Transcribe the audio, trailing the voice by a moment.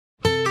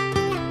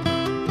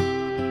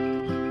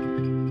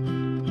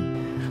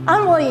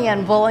I'm Leigh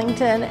in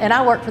Bullington, and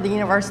I work for the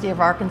University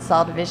of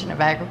Arkansas Division of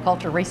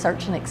Agriculture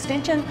Research and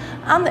Extension.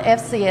 I'm the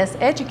FCS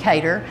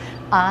educator,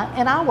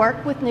 and I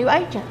work with new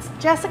agents.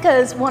 Jessica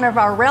is one of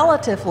our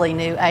relatively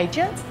new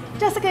agents.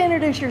 Jessica,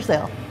 introduce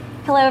yourself.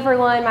 Hello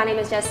everyone, my name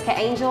is Jessica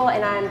Angel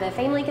and I'm the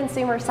Family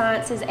Consumer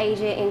Sciences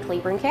Agent in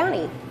Cleburne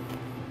County.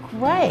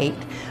 Great.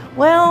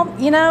 Well,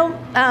 you know,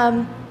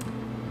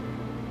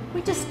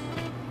 we just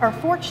are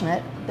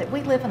fortunate that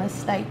we live in a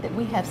state that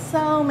we have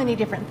so many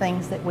different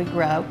things that we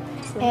grow.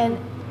 And,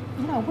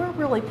 you know, we're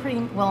really pretty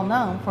well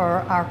known for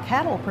our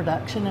cattle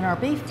production and our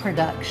beef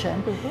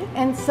production.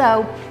 And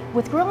so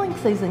with grilling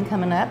season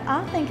coming up,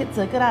 I think it's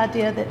a good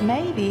idea that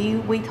maybe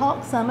we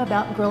talk some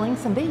about grilling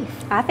some beef.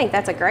 I think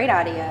that's a great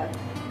idea.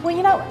 Well,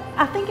 you know,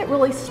 I think it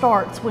really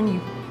starts when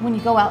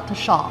you go out to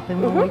shop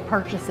and when we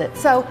purchase it.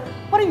 So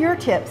what are your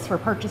tips for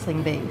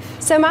purchasing beef?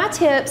 So my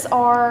tips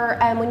are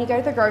when you go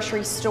to the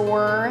grocery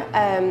store,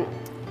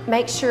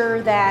 make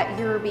sure that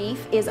your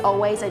beef is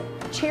always a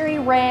cherry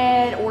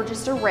red or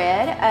just a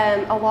red.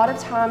 A lot of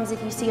times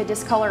if you see a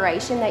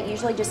discoloration, that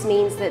usually just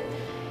means that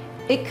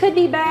it could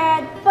be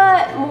bad,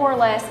 but more or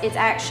less it's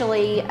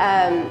actually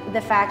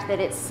the fact that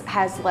it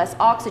has less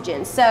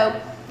oxygen.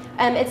 So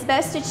it's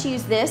best to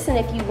choose this, and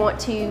if you want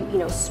to, you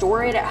know,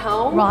 store it at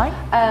home,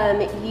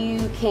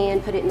 you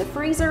can put it in the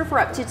freezer for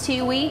up to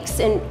 2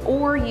 weeks,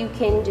 or you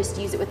can just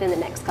use it within the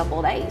next couple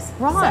of days.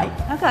 Right.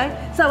 So.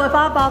 Okay. So if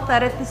I bought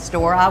that at the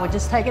store, I would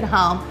just take it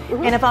home,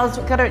 and if I was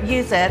going to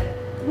use it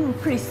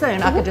pretty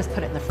soon, I could just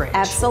put it in the fridge.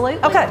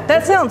 Absolutely. Okay,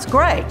 that sounds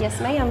great. Yes,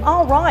 ma'am.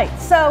 All right.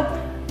 So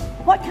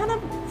what kind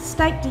of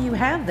steak do you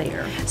have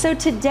there? So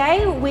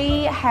today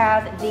we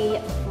have the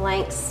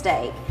flank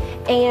steak,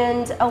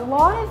 and a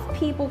lot of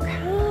people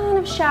kind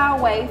of shy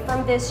away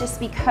from this just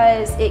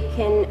because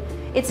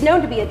it's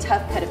known to be a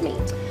tough cut of meat.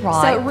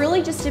 Right. So it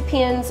really just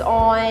depends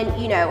on,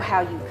 you know,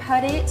 how you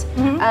cut it,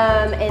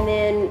 and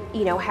then,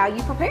 you know, how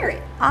you prepare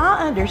it.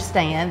 I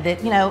understand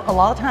that, you know, a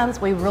lot of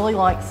times we really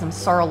like some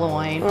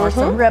sirloin or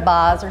some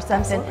ribeyes or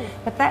something,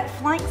 but that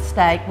flank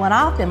steak, when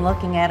I've been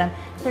looking at them,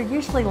 they're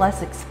usually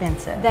less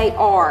expensive. They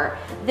are.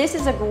 This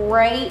is a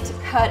great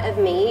cut of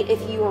meat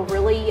if you are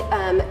really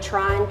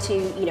trying to,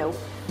 you know,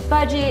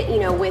 budget, you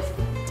know, with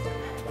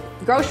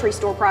grocery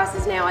store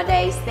prices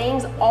nowadays,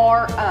 things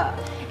are up.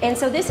 And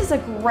so this is a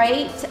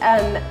great,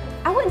 I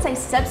wouldn't say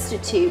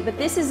substitute, but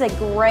this is a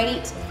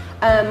great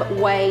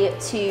way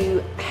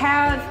to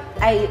have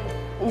a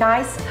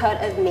nice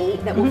cut of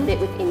meat that will fit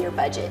within your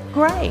budget.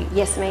 Great.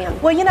 Yes,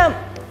 ma'am. Well, you know,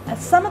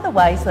 some of the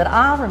ways that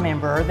I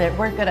remember that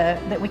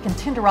we can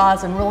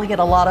tenderize and really get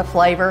a lot of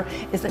flavor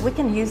is that we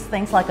can use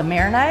things like a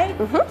marinade.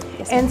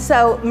 Yes, and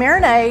so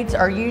marinades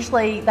are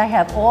usually, they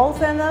have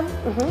oils in them,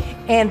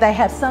 and they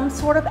have some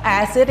sort of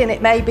acid, and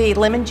it may be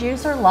lemon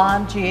juice or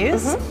lime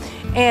juice.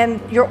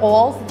 And your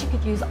oils, that you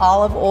could use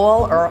olive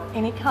oil or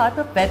any type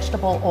of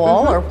vegetable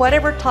oil or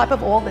whatever type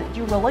of oil that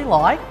you really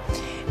like.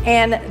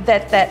 And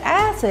that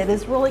acid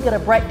is really going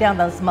to break down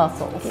those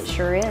mussels. It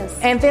sure is.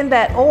 And then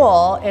that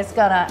oil is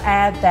going to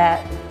add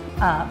that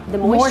the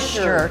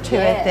moisture to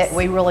it that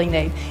we really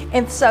need.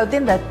 And so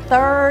then the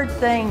third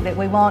thing that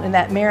we want in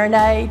that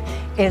marinade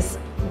is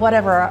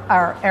whatever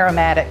our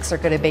aromatics are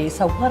going to be.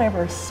 So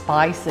whatever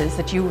spices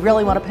that you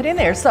really want to put in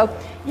there. So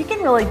you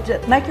can really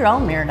make your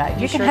own marinade.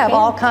 You can have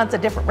all kinds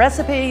of different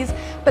recipes,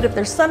 but if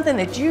there's something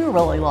that you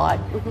really like,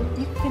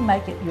 you can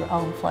make it your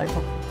own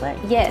flavorful thing.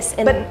 Yes.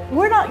 And but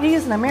we're not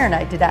using a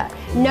marinade today.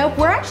 Nope,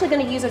 we're actually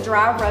going to use a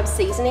dry rub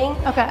seasoning.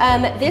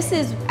 Okay. This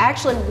is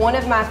actually one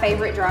of my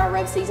favorite dry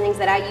rub seasonings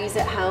that I use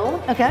at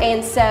home. Okay.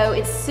 And so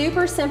it's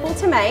super simple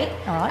to make.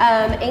 All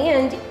right.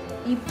 And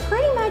you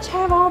pretty much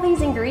have all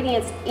these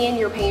ingredients in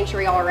your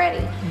pantry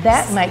already.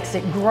 That makes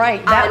it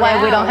great. That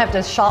way we don't have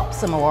to shop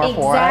some more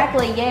for it.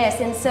 Exactly,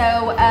 yes. And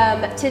so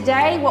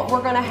today what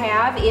we're going to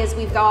have is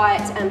we've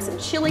got some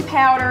chili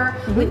powder,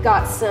 we've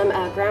got some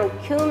ground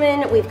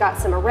cumin, we've got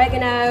some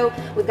oregano,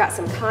 we've got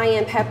some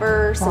cayenne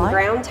pepper, some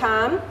ground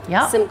thyme,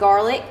 some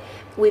garlic,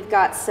 we've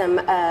got some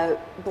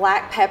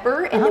black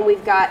pepper, and then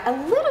we've got a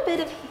little bit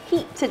of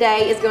heat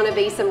today is going to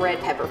be some red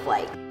pepper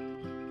flake.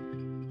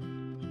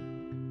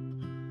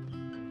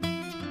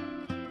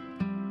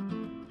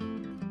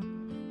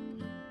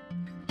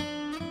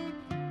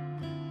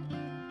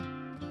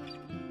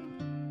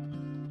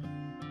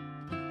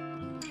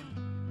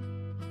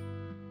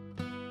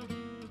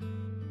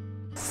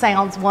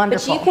 Sounds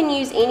wonderful. But you can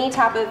use any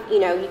type of, you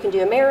know, you can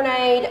do a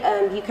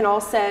marinade. You can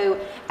also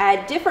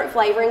add different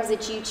flavorings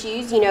that you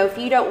choose. You know, if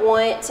you don't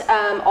want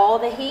all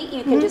the heat,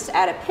 you can just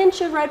add a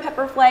pinch of red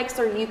pepper flakes,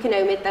 or you can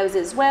omit those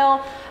as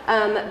well.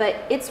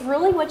 But it's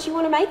really what you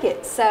want to make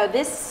it. So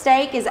this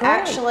steak is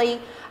actually,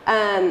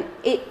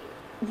 it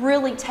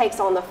really takes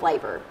on the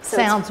flavor. So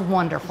sounds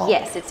wonderful.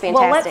 Yes, it's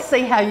fantastic. Well, let's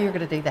see how you're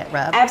going to do that,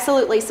 Rob.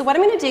 Absolutely. So what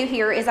I'm going to do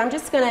here is I'm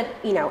just going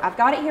to, you know, I've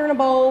got it here in a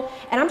bowl,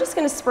 and I'm just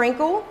going to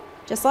sprinkle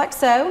just like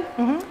so.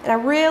 And I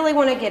really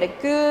want to get a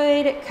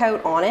good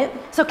coat on it.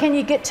 So can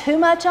you get too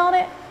much on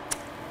it?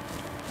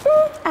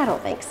 I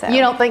don't think so.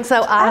 You don't think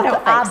so? I don't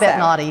think I bet so.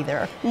 not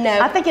either. No.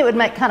 I think it would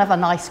make kind of a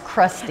nice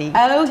crusty.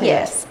 Oh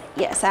yes.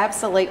 Yes,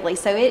 absolutely.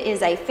 So it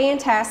is a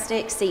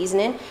fantastic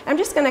seasoning. I'm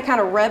just going to kind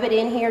of rub it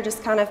in here,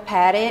 just kind of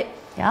pat it.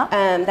 Yeah.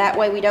 That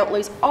way we don't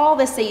lose all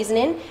the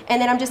seasoning.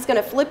 And then I'm just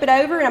going to flip it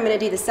over and I'm going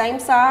to do the same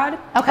side.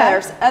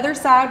 Okay. Other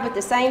side with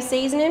the same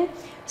seasoning.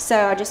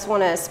 So I just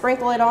want to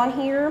sprinkle it on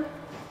here.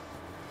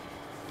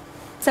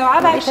 So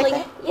I've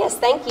actually, yes,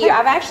 thank you.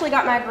 I've actually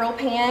got my grill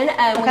pan.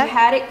 We've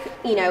had it,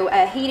 you know,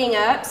 heating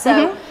up.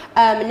 So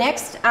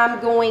next I'm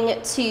going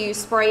to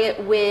spray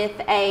it with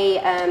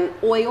a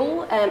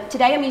oil.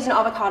 Today I'm using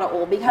avocado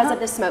oil because of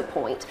the smoke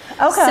point.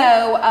 Okay.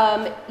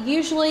 So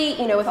usually,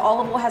 you know, with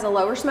olive oil has a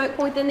lower smoke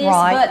point than this,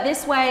 but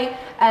this way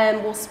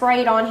we'll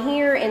spray it on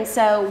here. And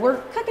so we're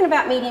cooking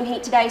about medium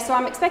heat today. So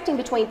I'm expecting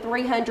between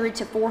 300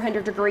 to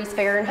 400 degrees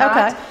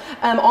Fahrenheit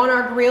on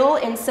our grill.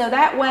 And so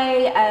that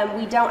way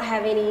we don't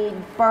have any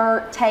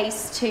burnt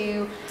taste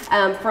to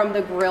from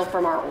the grill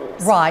from our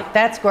oils. Right,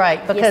 that's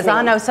great because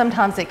I know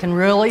sometimes it can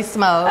really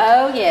smoke.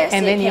 Oh yes,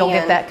 and then you'll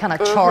get that kind of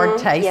charred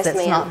taste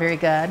that's not very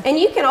good. And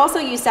you can also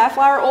use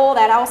safflower oil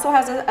that also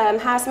has a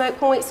high smoke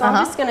point. So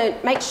I'm just going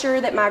to make sure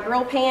that my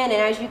grill pan,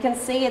 and as you can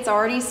see, it's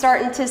already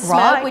starting to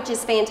smoke, which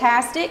is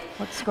fantastic.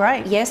 Looks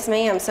great. Yes,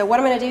 ma'am. So what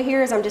I'm going to do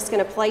here is I'm just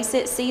going to place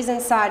it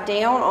seasoned side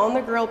down on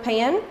the grill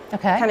pan.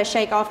 Okay. Kind of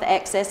shake off the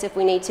excess if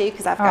we need to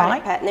because I've got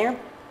it pat in there.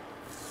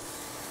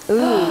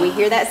 Ooh, we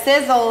hear that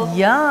sizzle.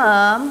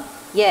 Yum.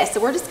 Yes,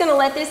 so we're just gonna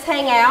let this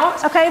hang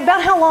out. Okay,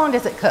 about how long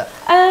does it cook?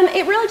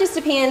 It really just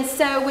depends.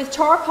 So with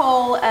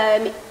charcoal,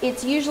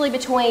 it's usually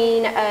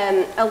between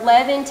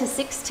 11 to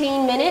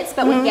 16 minutes,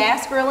 but with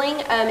gas grilling,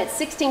 it's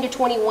 16 to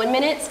 21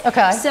 minutes.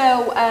 Okay.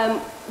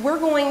 So we're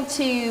going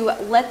to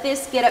let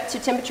this get up to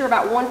temperature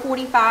about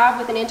 145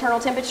 with an internal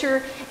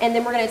temperature, and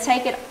then we're gonna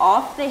take it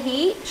off the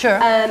heat. Sure.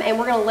 And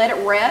we're gonna let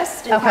it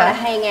rest and kind of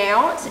hang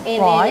out,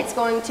 and then it's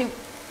going to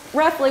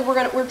roughly,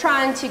 we're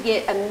trying to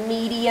get a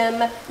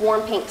medium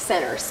warm pink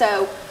center.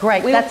 So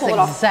great, that's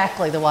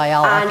exactly the way I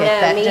like it.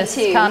 That just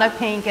kind of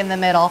pink in the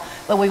middle,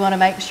 but we want to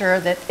make sure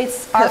that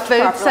it's our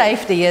food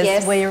safety is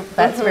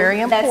that's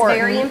very important. That's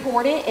very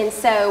important, and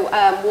so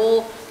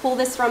we'll pull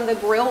this from the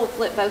grill, we'll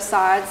flip both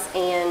sides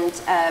and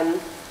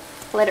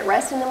let it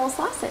rest, and then we'll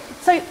slice it.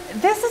 So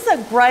this is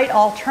a great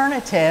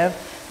alternative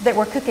that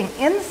we're cooking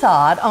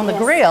inside on the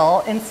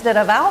grill instead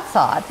of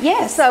outside.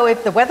 Yes. So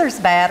if the weather's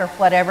bad or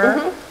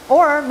whatever,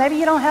 or maybe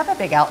you don't have a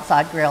big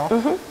outside grill.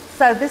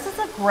 So this is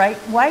a great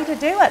way to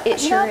do it.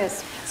 It sure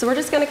is. So we're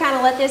just gonna kind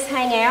of let this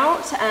hang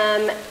out,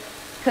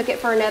 cook it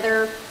for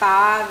another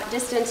 5,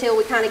 just until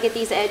we kind of get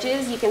these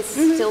edges. You can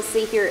still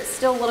see here, it's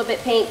still a little bit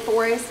pink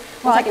for us.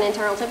 We'll take an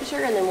internal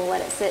temperature and then we'll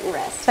let it sit and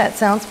rest. That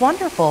sounds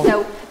wonderful.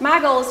 So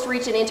my goal is to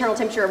reach an internal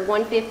temperature of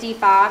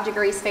 155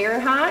 degrees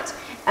Fahrenheit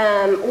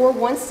or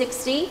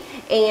 160,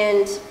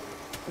 and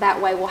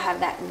that way we'll have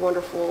that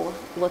wonderful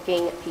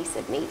looking piece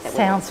of meat that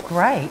sounds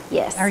great.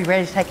 Yes. Are you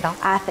ready to take it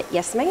off?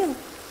 Yes, ma'am.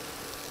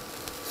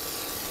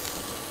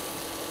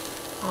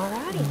 All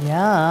righty.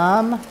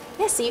 Yum.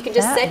 Yes, so you can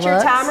just set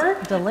your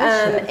timer.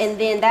 Delicious. And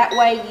then that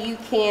way you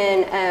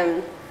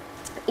can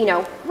you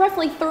know,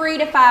 roughly 3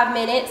 to 5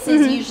 minutes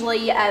is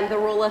usually the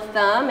rule of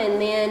thumb,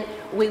 and then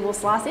we will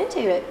slice into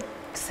it.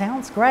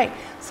 Sounds great.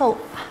 So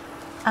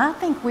I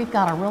think we've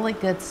got a really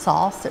good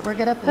sauce that we're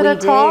going to put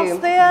across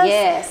this.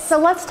 Yes. So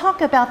let's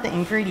talk about the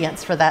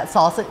ingredients for that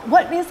sauce.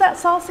 What is that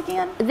sauce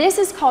again? This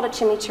is called a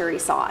chimichurri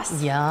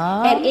sauce.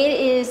 Yum. And it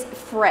is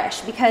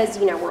fresh because,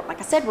 you know, like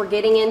I said, we're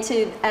getting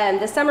into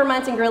the summer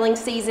months and grilling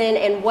season,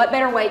 and what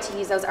better way to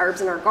use those herbs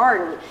in our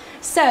garden.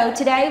 So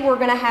today we're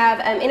going to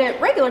have, in a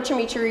regular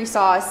chimichurri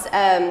sauce,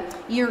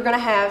 you're going to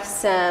have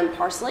some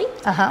parsley.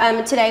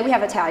 Today we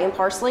have Italian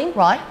parsley.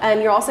 Right.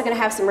 You're also going to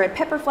have some red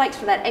pepper flakes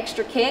for that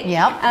extra kick.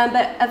 Yep.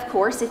 But of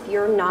course, if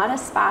you're not a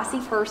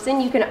spicy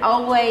person, you can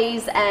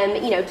always,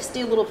 you know, just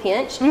do a little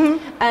pinch.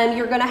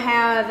 You're going to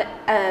have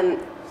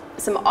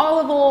some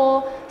olive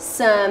oil,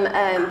 some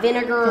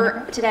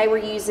vinegar. Today we're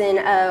using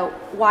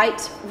white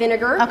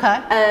vinegar.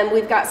 Okay.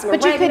 We've got some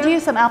oregano. But you could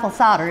use some apple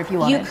cider if you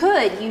wanted. You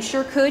could. You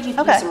sure could. You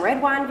could use some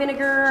red wine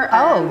vinegar.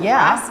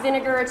 Rice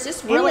vinegar. It's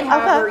just really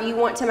however you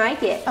want to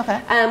make it.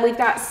 Okay. We've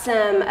got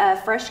some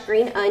fresh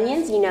green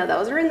onions. You know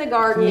those are in the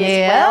garden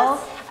as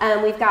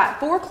well. We've got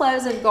 4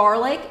 cloves of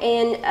garlic,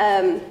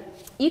 and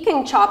you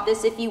can chop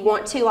this if you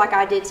want to, like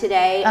I did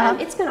today.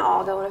 It's going to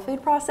all go in a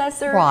food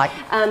processor. Right.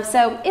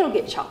 So it'll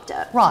get chopped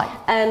up. Right.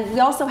 We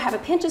also have a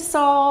pinch of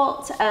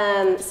salt,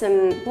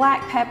 some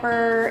black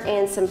pepper,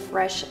 and some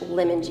fresh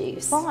lemon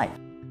juice. Right.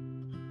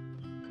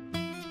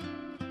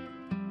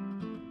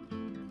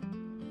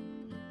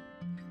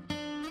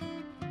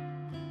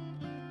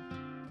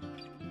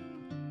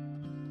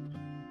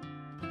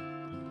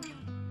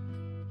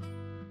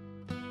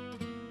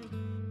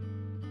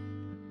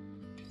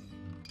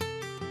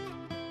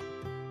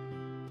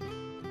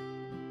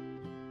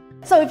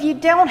 So if you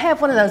don't have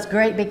one of those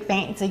great big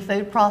fancy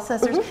food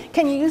processors,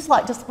 can you use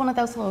like just one of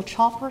those little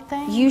chopper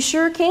things? You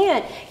sure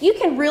can. You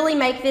can really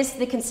make this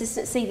the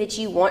consistency that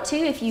you want to.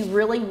 If you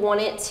really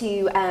want it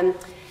to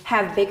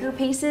have bigger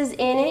pieces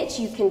in it,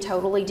 you can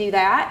totally do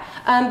that.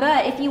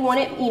 But if you want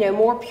it, you know,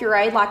 more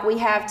pureed like we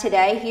have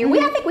today here,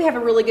 I think we have a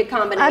really good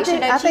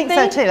combination. I think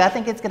so too. I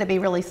think it's going to be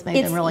really smooth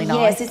and really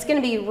nice. Yes, it's going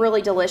to be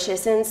really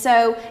delicious. And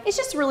so it's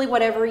just really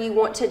whatever you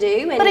want to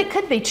do. And but it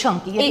could be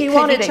chunky if you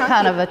wanted it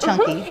kind of a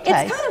chunky taste.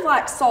 It's kind of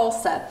like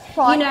salsa.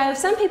 Right. You know,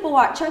 some people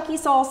like chunky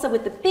salsa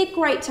with the big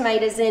great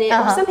tomatoes in it,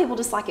 or some people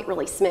just like it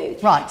really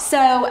smooth. Right. So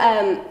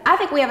I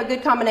think we have a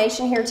good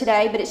combination here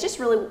today, but it's just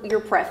really your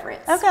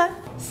preference. Okay.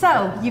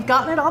 So you've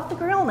gotten it off the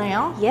grill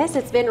now. Yes,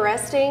 it's been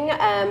resting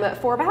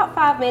for about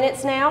 5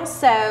 minutes now,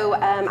 so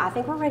I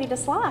think we're ready to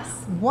slice.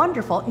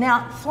 Wonderful.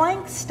 Now,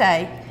 flank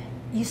steak,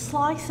 you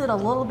slice it a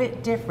little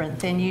bit different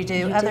than you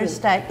do other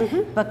steak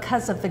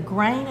because of the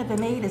grain of the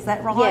meat, is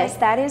that right? Yes,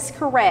 that is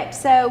correct.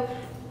 So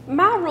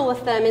my rule of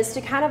thumb is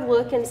to kind of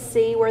look and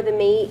see where the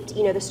meat,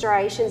 you know, the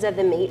striations of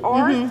the meat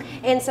are.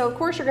 And so of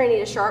course you're going to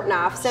need a sharp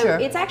knife. So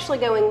it's actually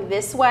going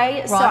this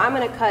way. So I'm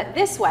going to cut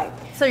this way.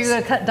 So you're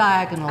going to cut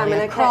diagonally. I'm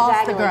going to cut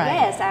diagonally.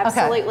 Yes,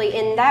 absolutely.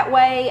 Okay. And that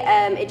way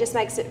it just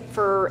makes it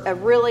for a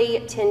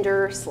really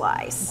tender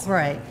slice.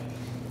 Great.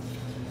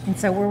 And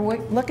so we're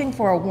looking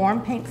for a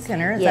warm pink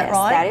center, is that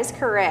right? Yes, that is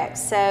correct.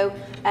 So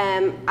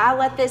I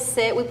let this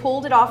sit. We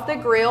pulled it off the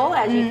grill,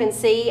 as you can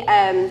see,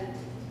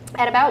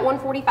 at about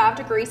 145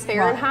 degrees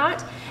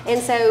Fahrenheit. And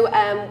so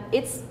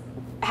it's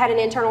had an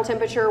internal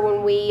temperature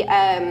when we,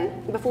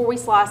 before we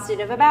sliced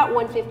it, of about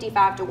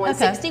 155 to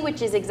 160,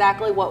 which is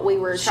exactly what we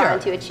were trying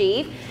to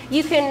achieve.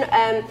 You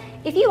can,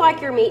 if you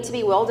like your meat to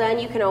be well done,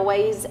 you can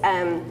always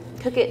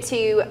cook it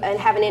to and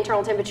have an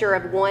internal temperature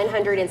of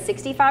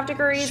 165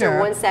 degrees or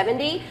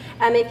 170.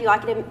 If you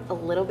like it a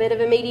little bit of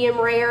a medium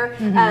rare,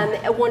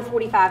 a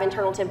 145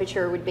 internal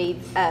temperature would be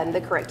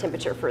the correct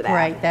temperature for that.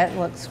 Great, that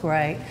looks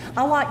great.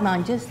 I like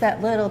mine just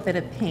that little bit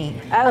of pink.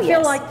 Oh, I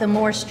feel like the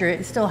moisture,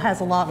 it still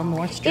has a lot of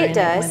moisture in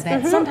it with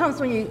that. Sometimes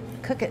when you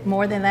cook it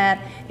more than that,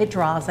 it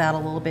dries out a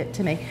little bit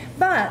to me.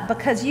 But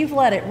because you've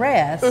let it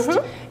rest,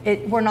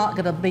 we're not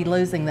going to be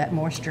losing that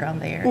moisture on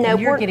there. No,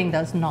 and you're getting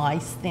those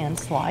nice thin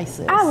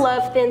slices. I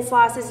love thin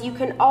slices. You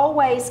can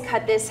always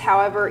cut this,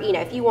 however, you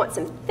know, if you want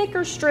some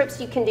thicker strips,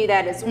 you can do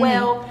that as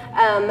well.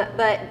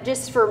 But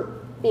just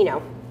for, you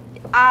know,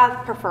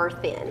 I prefer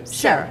thin.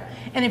 Sure.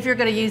 And if you're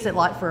going to use it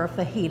like for a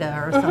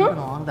fajita or something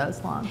along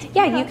those lines.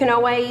 Yeah, you can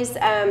always,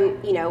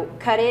 you know,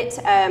 cut it.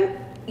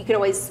 You can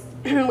always,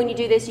 when you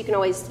do this, you can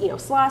always, you know,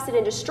 slice it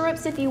into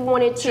strips if you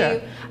wanted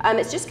to.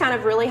 It's just kind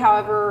of really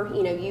however,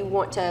 you know, you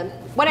want to,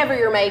 whatever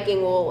you're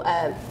making will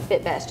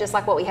fit best, just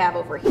like what we have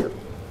over here.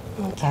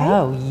 Okay.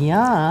 Oh,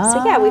 yeah.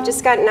 So yeah, we've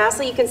just got it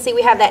nicely. You can see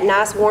we have that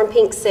nice warm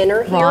pink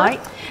center here. Right.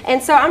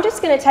 And so I'm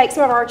just going to take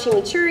some of our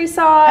chimichurri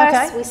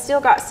sauce. We still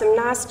got some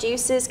nice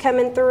juices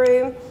coming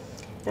through.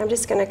 And I'm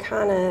just going to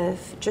kind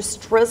of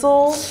just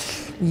drizzle.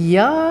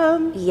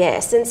 Yum.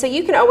 Yes, and so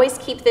you can always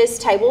keep this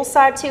table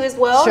side too as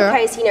well in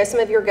case, you know, some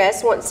of your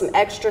guests want some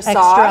extra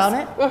sauce. On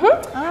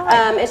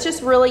it? It's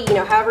just really, you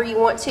know, however you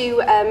want to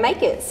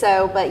make it.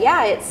 So, but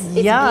yeah, it's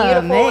beautiful.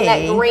 And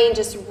that green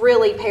just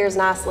really pairs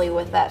nicely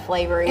with that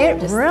flavor.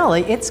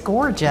 It's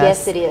gorgeous.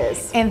 Yes, it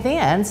is. And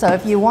then, so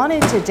if you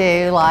wanted to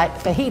do like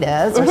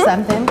fajitas or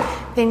something,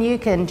 then you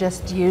can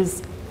just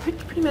use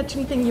pretty much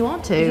anything you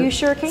want to. You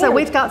sure can. So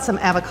we've got some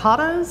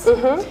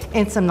avocados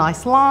and some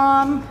nice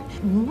lime.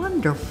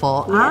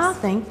 Wonderful. Yes. I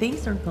think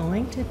these are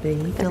going to be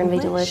delicious. They're going to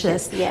be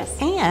delicious,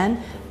 yes. And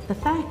the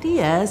fact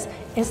is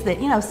that,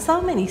 you know,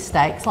 so many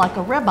steaks, like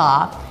a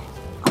ribeye,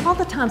 all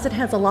the times it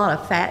has a lot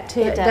of fat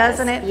to it,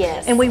 doesn't it?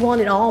 Yes. And we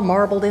want it all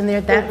marbled in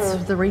there. That's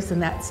the reason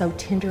that's so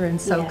tender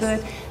and so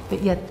good.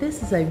 But yet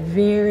this is a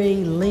very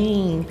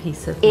lean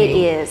piece of meat. It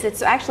is.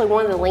 It's actually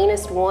one of the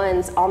leanest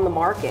ones on the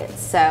market.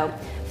 So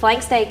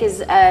flank steak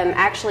is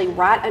actually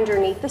right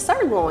underneath the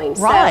sirloin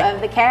of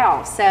the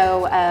cow.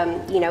 So,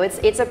 you know,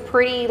 it's a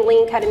pretty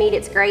lean cut of meat.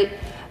 It's great. It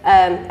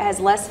has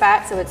less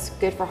fat, so it's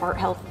good for heart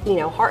health, you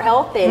know,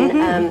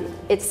 and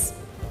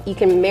you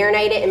can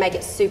marinate it and make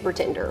it super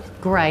tender.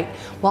 Great.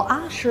 Well,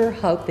 I sure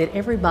hope that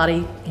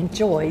everybody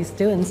enjoys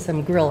doing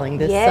some grilling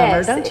this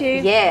summer, don't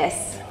you?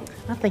 Yes.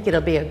 I think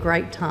it'll be a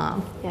great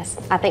time. Yes,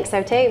 I think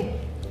so too.